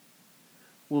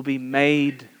will be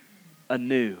made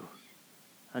anew,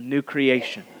 a new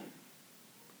creation.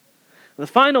 The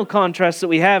final contrast that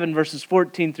we have in verses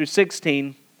 14 through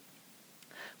 16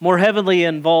 more heavily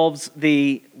involves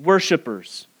the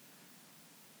worshipers.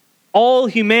 All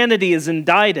humanity is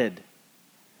indicted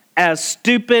as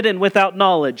stupid and without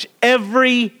knowledge.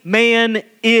 Every man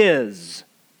is.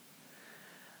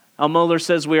 Al Mohler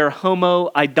says we are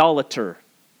homo idolater,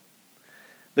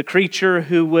 the creature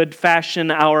who would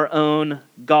fashion our own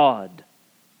God.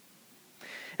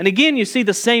 And again, you see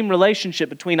the same relationship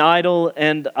between idol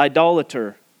and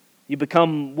idolater. You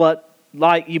become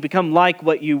like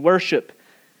what you worship.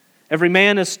 Every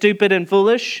man is stupid and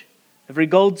foolish. Every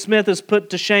goldsmith is put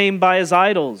to shame by his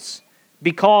idols.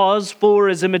 Because, for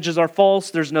his images are false,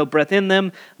 there's no breath in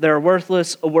them, they are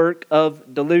worthless, a work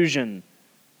of delusion.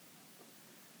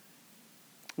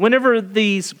 Whenever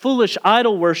these foolish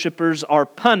idol worshippers are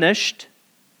punished,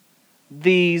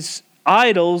 these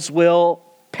idols will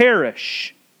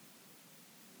perish.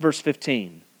 Verse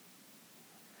 15.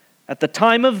 At the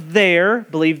time of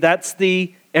believe that's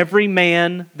the every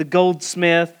man, the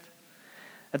goldsmith,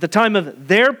 at the time of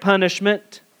their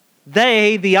punishment,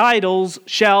 they, the idols,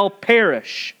 shall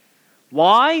perish.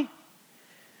 Why?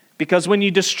 Because when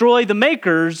you destroy the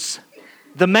makers,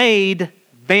 the made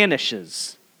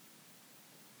vanishes.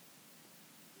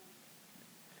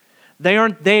 They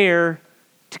aren't there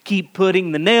to keep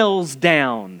putting the nails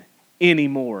down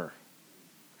anymore.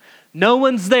 No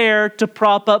one's there to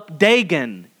prop up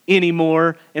Dagon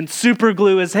anymore and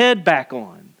superglue his head back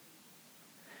on.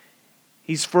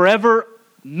 He's forever,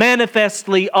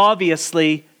 manifestly,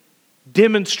 obviously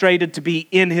demonstrated to be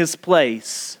in his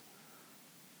place,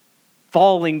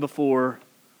 falling before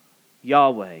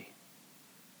Yahweh.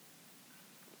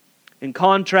 In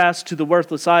contrast to the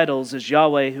worthless idols is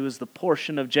Yahweh, who is the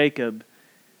portion of Jacob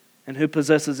and who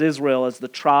possesses Israel as the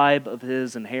tribe of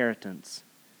his inheritance.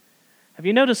 Have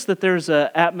you noticed that there's an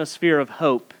atmosphere of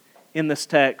hope in this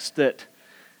text that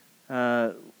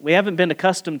we haven't been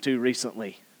accustomed to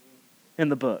recently in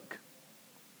the book?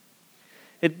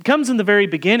 It comes in the very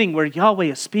beginning where Yahweh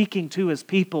is speaking to his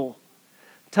people,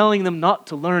 telling them not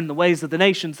to learn the ways of the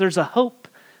nations. There's a hope.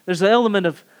 There's an element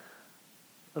of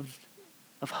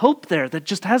hope there that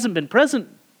just hasn't been present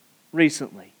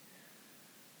recently.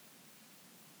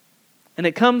 And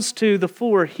it comes to the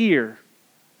fore here,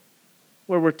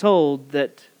 where we're told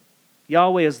that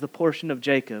Yahweh is the portion of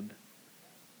Jacob.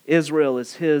 Israel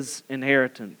is his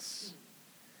inheritance.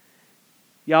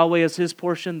 Yahweh is his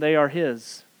portion, they are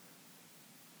his.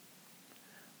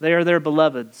 They are their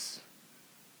beloveds,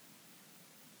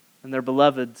 and their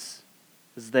beloveds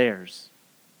is theirs.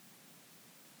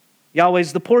 Yahweh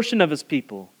is the portion of his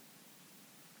people.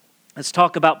 Let's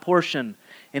talk about portion.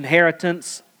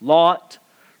 Inheritance. Lot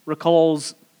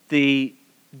recalls the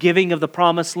giving of the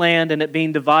promised land and it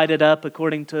being divided up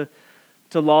according to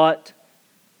Lot.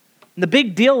 And the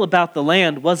big deal about the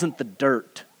land wasn't the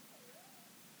dirt.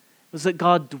 It was that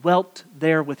God dwelt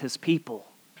there with his people.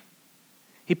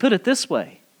 He put it this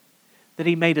way, that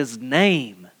he made his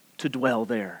name to dwell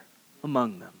there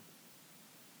among them.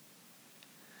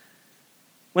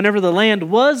 Whenever the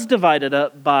land was divided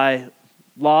up by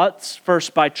lots,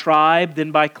 first by tribe,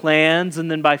 then by clans, and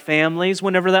then by families,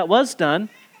 whenever that was done,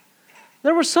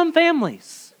 there were some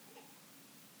families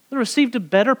that received a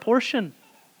better portion,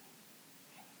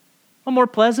 a more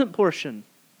pleasant portion,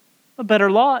 a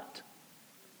better lot.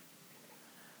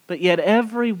 But yet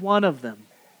every one of them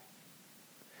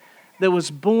that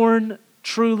was born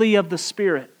truly of the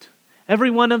Spirit, every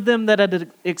one of them that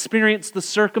had experienced the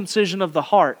circumcision of the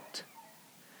heart,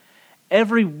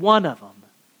 every one of them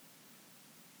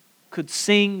could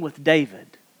sing with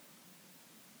David.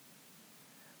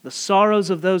 The sorrows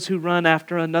of those who run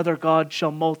after another God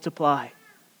shall multiply.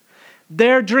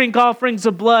 Their drink offerings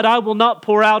of blood I will not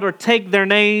pour out or take their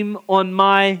name on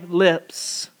my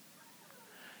lips.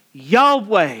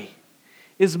 Yahweh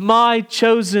is my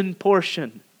chosen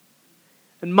portion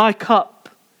and my cup.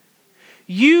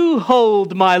 You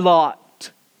hold my lot.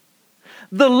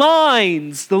 The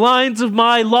lines of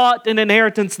my lot and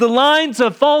inheritance, the lines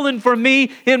have fallen for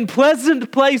me in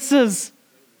pleasant places.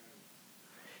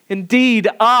 Indeed,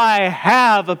 I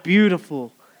have a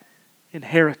beautiful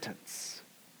inheritance.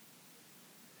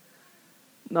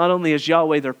 Not only is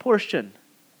Yahweh their portion,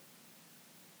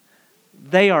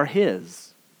 they are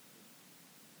his.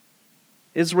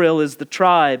 Israel is the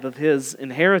tribe of his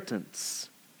inheritance.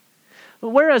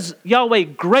 Whereas Yahweh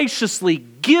graciously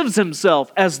gives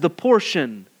himself as the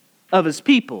portion of his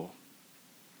people,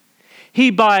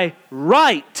 he by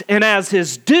right and as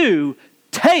his due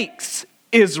takes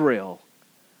Israel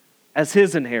as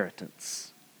his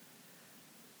inheritance.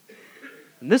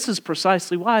 And this is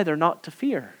precisely why they're not to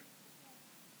fear.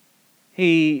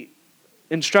 He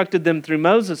instructed them through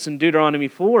Moses in Deuteronomy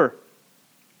 4.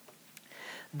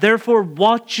 Therefore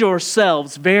watch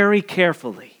yourselves very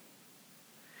carefully.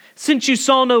 Since you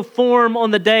saw no form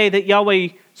on the day that Yahweh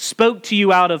spoke to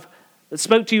you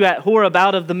at Horeb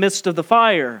out of the midst of the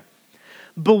fire,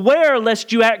 beware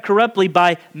lest you act corruptly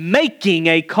by making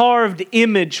a carved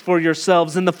image for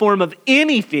yourselves in the form of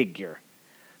any figure,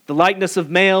 the likeness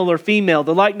of male or female,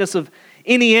 the likeness of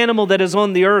any animal that is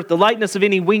on the earth, the likeness of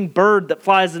any winged bird that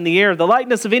flies in the air, the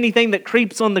likeness of anything that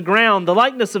creeps on the ground, the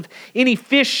likeness of any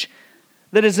fish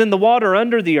that is in the water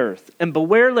under the earth. And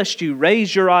beware lest you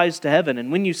raise your eyes to heaven,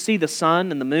 and when you see the sun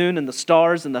and the moon and the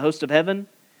stars and the host of heaven,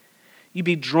 you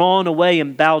be drawn away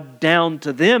and bow down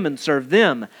to them and serve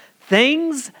them.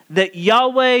 Things that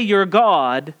Yahweh your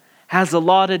God has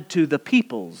allotted to the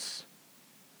peoples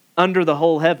under the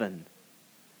whole heaven.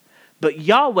 But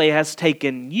Yahweh has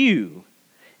taken you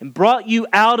and brought you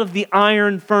out of the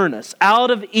iron furnace, out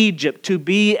of Egypt, to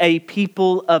be a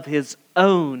people of his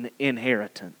own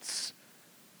inheritance,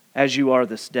 as you are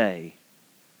this day.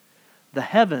 The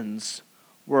heavens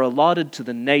were allotted to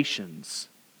the nations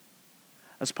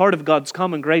as part of God's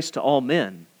common grace to all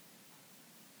men,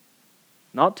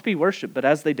 not to be worshipped, but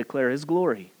as they declare his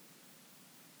glory.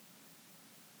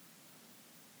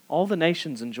 All the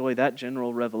nations enjoy that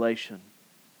general revelation.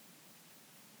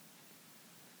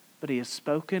 But He has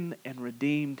spoken and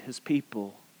redeemed His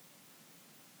people,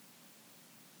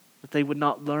 that they would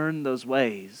not learn those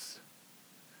ways,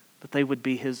 but they would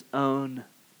be His own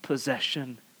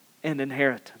possession and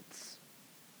inheritance.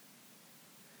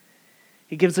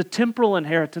 He gives a temporal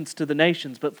inheritance to the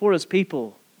nations, but for His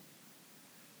people,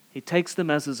 He takes them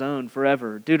as His own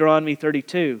forever. Deuteronomy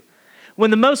 32. When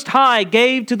the Most High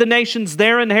gave to the nations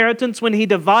their inheritance, when He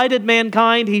divided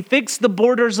mankind, He fixed the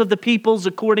borders of the peoples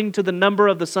according to the number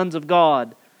of the sons of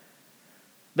God.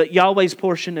 But Yahweh's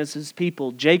portion is His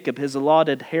people, Jacob His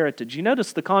allotted heritage. You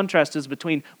notice the contrast is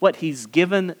between what He's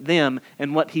given them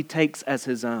and what He takes as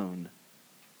His own.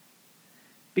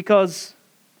 Because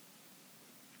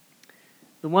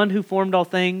the one who formed all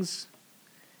things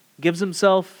gives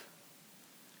Himself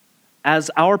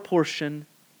as our portion,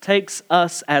 takes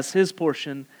us as His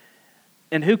portion,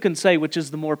 and who can say which is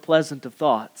the more pleasant of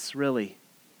thoughts, really?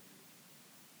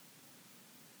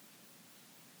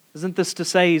 Isn't this to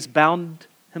say He's bound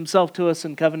Himself to us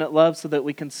in covenant love so that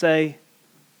we can say,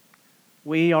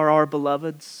 we are our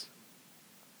beloved's,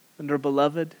 and our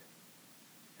beloved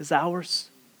is ours?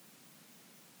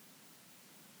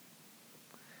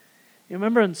 You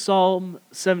remember in Psalm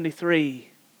 73,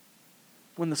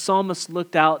 when the psalmist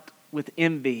looked out with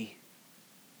envy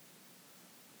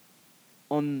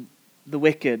on the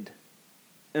wicked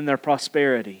and their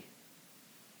prosperity.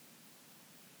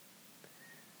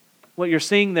 What you're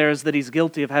seeing there is that he's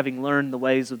guilty of having learned the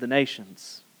ways of the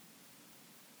nations,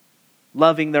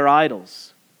 loving their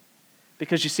idols.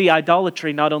 Because you see,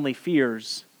 idolatry not only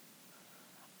fears,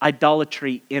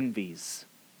 idolatry envies.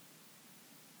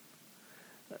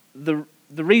 The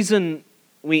reason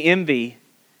we envy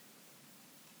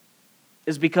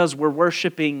is because we're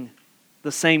worshiping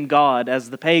the same God as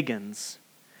the pagans,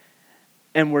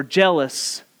 and we're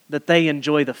jealous that they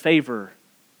enjoy the favor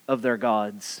of their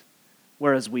gods,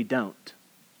 whereas we don't.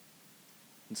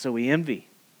 And so we envy.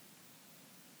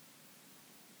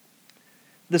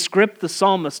 This gripped the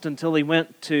psalmist until he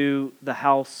went to the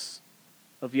house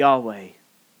of Yahweh.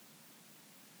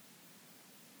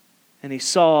 And he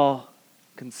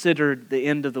considered the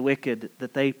end of the wicked,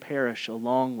 that they perish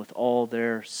along with all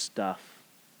their stuff.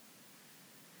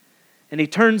 And he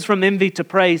turns from envy to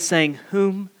praise, saying,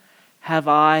 whom have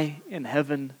I in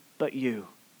heaven but you?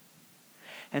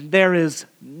 And there is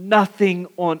nothing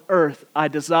on earth I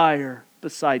desire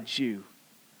besides you.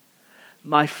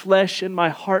 My flesh and my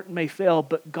heart may fail,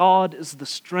 but God is the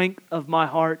strength of my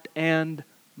heart and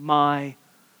my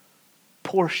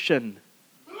portion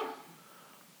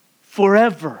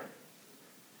forever.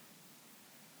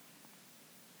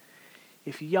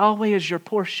 If Yahweh is your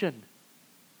portion,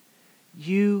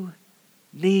 you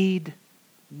need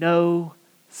no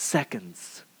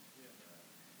seconds.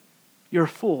 You're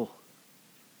full,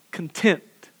 content,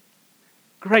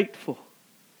 grateful,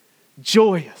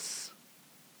 joyous.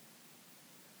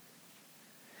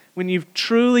 When you've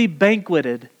truly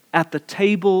banqueted at the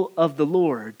table of the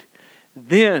Lord,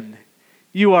 then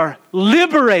you are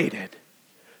liberated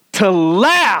to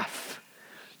laugh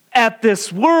at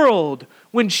this world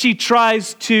when she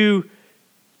tries to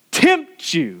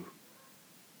tempt you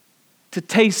to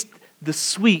taste the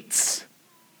sweets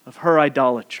of her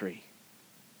idolatry.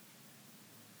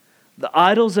 The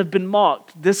idols have been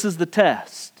mocked. This is the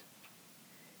test.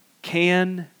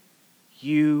 Can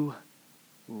you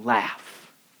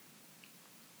laugh?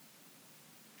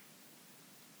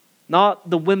 Not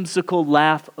the whimsical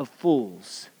laugh of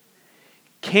fools.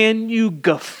 Can you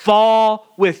guffaw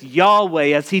with Yahweh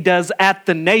as He does at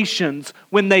the nations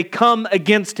when they come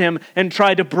against Him and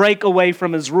try to break away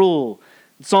from His rule?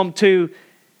 In Psalm 2,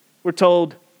 we're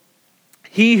told,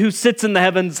 He who sits in the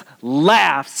heavens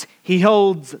laughs. He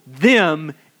holds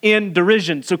them in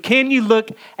derision. So can you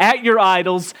look at your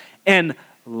idols and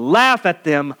laugh at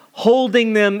them,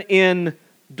 holding them in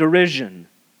derision?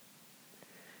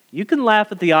 You can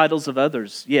laugh at the idols of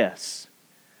others, yes.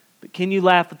 But can you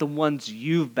laugh at the ones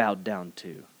you've bowed down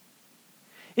to?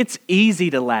 It's easy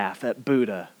to laugh at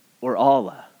Buddha or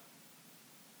Allah.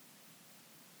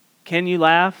 Can you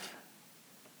laugh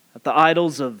at the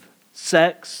idols of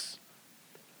sex,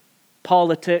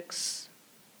 politics,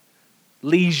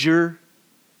 leisure,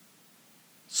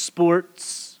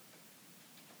 sports,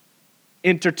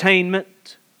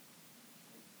 entertainment,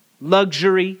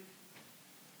 luxury,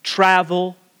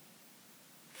 travel,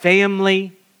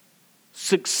 family,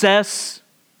 success,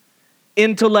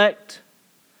 intellect,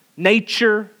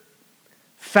 nature,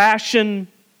 fashion,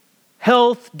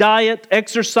 health, diet,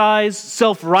 exercise,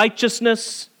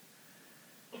 self-righteousness?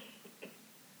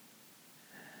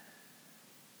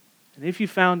 And if you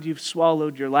found you've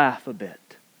swallowed your laugh a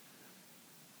bit,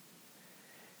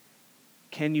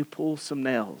 can you pull some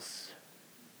nails?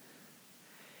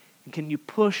 And can you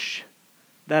push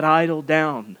that idol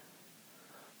down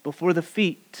before the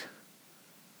feet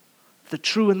of the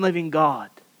true and living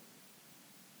God?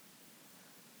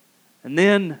 And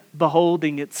then,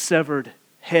 beholding its severed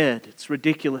head, its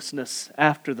ridiculousness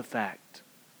after the fact,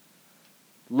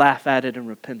 laugh at it in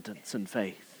repentance and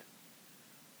faith.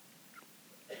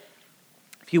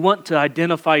 If you want to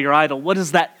identify your idol, what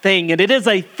is that thing? And it is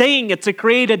a thing, it's a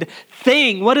created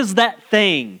thing. What is that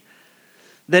thing?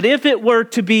 That if it were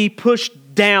to be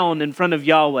pushed down in front of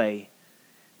Yahweh,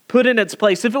 put in its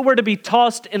place, if it were to be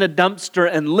tossed in a dumpster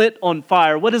and lit on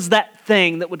fire, what is that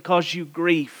thing that would cause you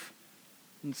grief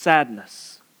and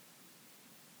sadness?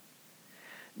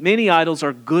 Many idols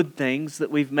are good things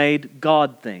that we've made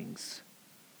God things.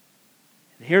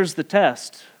 And here's the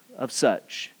test of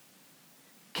such.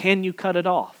 Can you cut it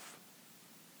off?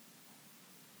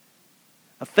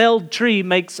 A felled tree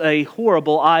makes a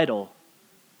horrible idol,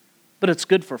 but it's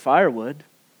good for firewood.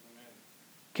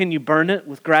 Can you burn it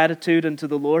with gratitude unto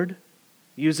the Lord,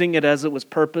 using it as it was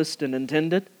purposed and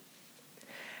intended?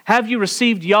 Have you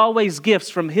received Yahweh's gifts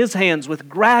from His hands with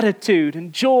gratitude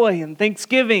and joy and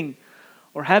thanksgiving?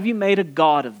 Or have you made a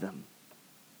god of them?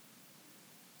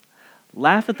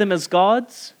 Laugh at them as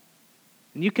gods,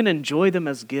 and you can enjoy them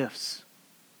as gifts.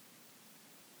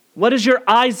 What is your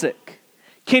Isaac?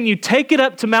 Can you take it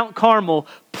up to Mount Carmel,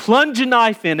 plunge a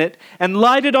knife in it, and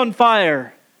light it on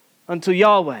fire unto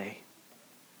Yahweh?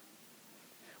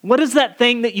 What is that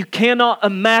thing that you cannot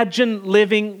imagine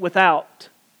living without?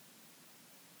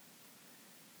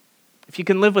 If you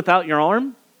can live without your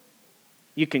arm,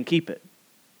 you can keep it.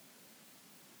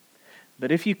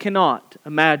 But if you cannot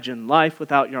imagine life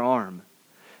without your arm,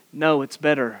 no, it's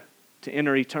better to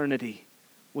enter eternity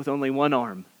with only one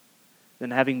arm than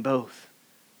having both,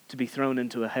 to be thrown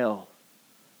into a hell,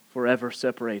 forever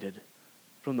separated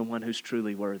from the one who's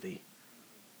truly worthy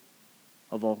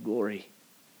of all glory.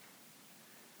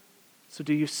 So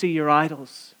do you see your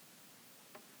idols?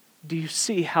 Do you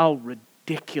see how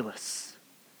ridiculous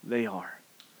they are?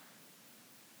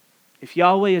 If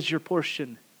Yahweh is your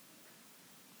portion,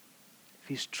 if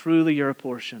He's truly your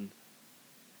portion,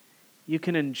 you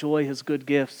can enjoy His good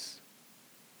gifts,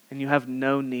 and you have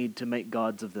no need to make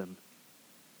gods of them.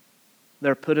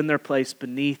 They're put in their place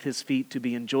beneath His feet to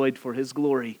be enjoyed for His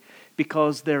glory,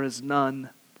 because there is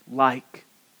none like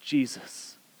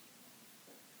Jesus.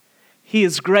 He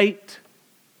is great,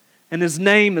 and His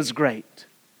name is great.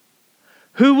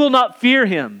 Who will not fear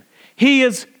Him? He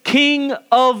is King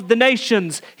of the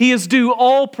nations. He is due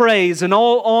all praise and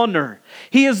all honor.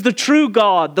 He is the true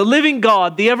God, the living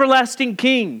God, the everlasting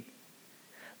King.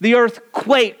 The earth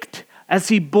quaked as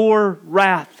He bore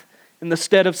wrath in the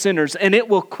stead of sinners, and it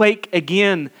will quake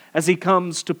again as He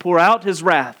comes to pour out His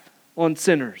wrath on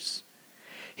sinners.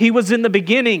 He was in the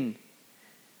beginning.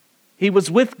 He was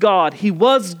with God. He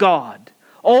was God.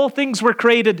 All things were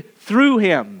created through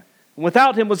Him.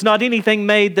 Without Him was not anything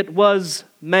made that was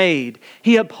made.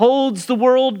 He upholds the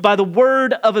world by the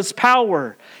word of His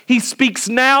power. He speaks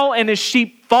now and His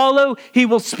sheep follow. He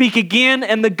will speak again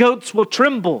and the goats will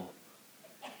tremble.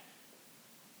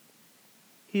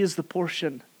 He is the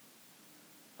portion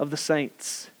of the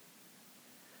saints,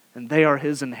 and they are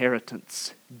His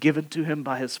inheritance, given to Him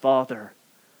by His Father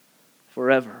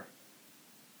forever.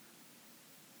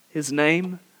 His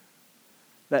name,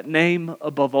 that name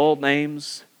above all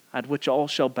names, at which all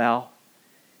shall bow,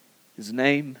 His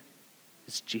name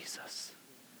is Jesus.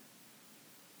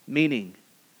 Meaning,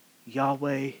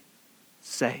 Yahweh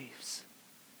saves.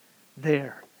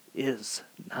 There is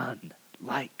none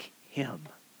like Him.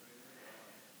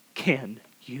 Can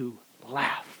you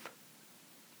laugh?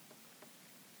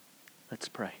 Let's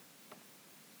pray.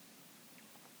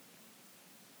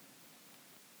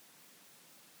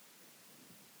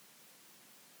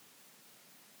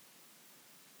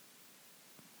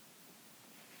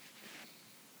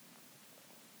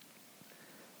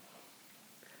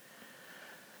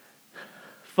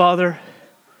 Father,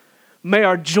 may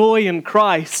our joy in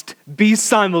Christ be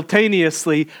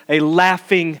simultaneously a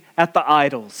laughing at the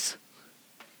idols.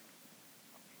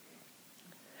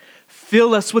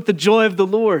 Fill us with the joy of the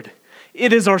Lord.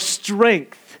 It is our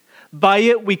strength. By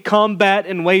it we combat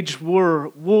and wage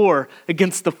war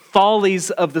against the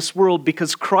follies of this world,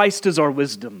 because Christ is our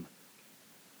wisdom.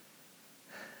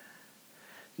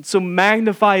 And so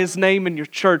magnify His name in your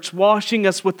church, washing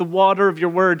us with the water of your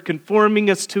word, conforming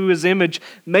us to His image,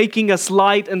 making us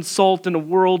light and salt in a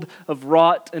world of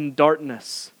rot and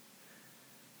darkness.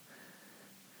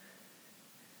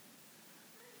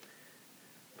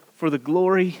 For the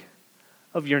glory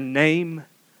of your name,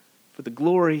 for the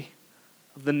glory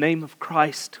of the name of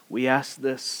Christ, we ask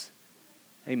this.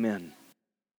 Amen.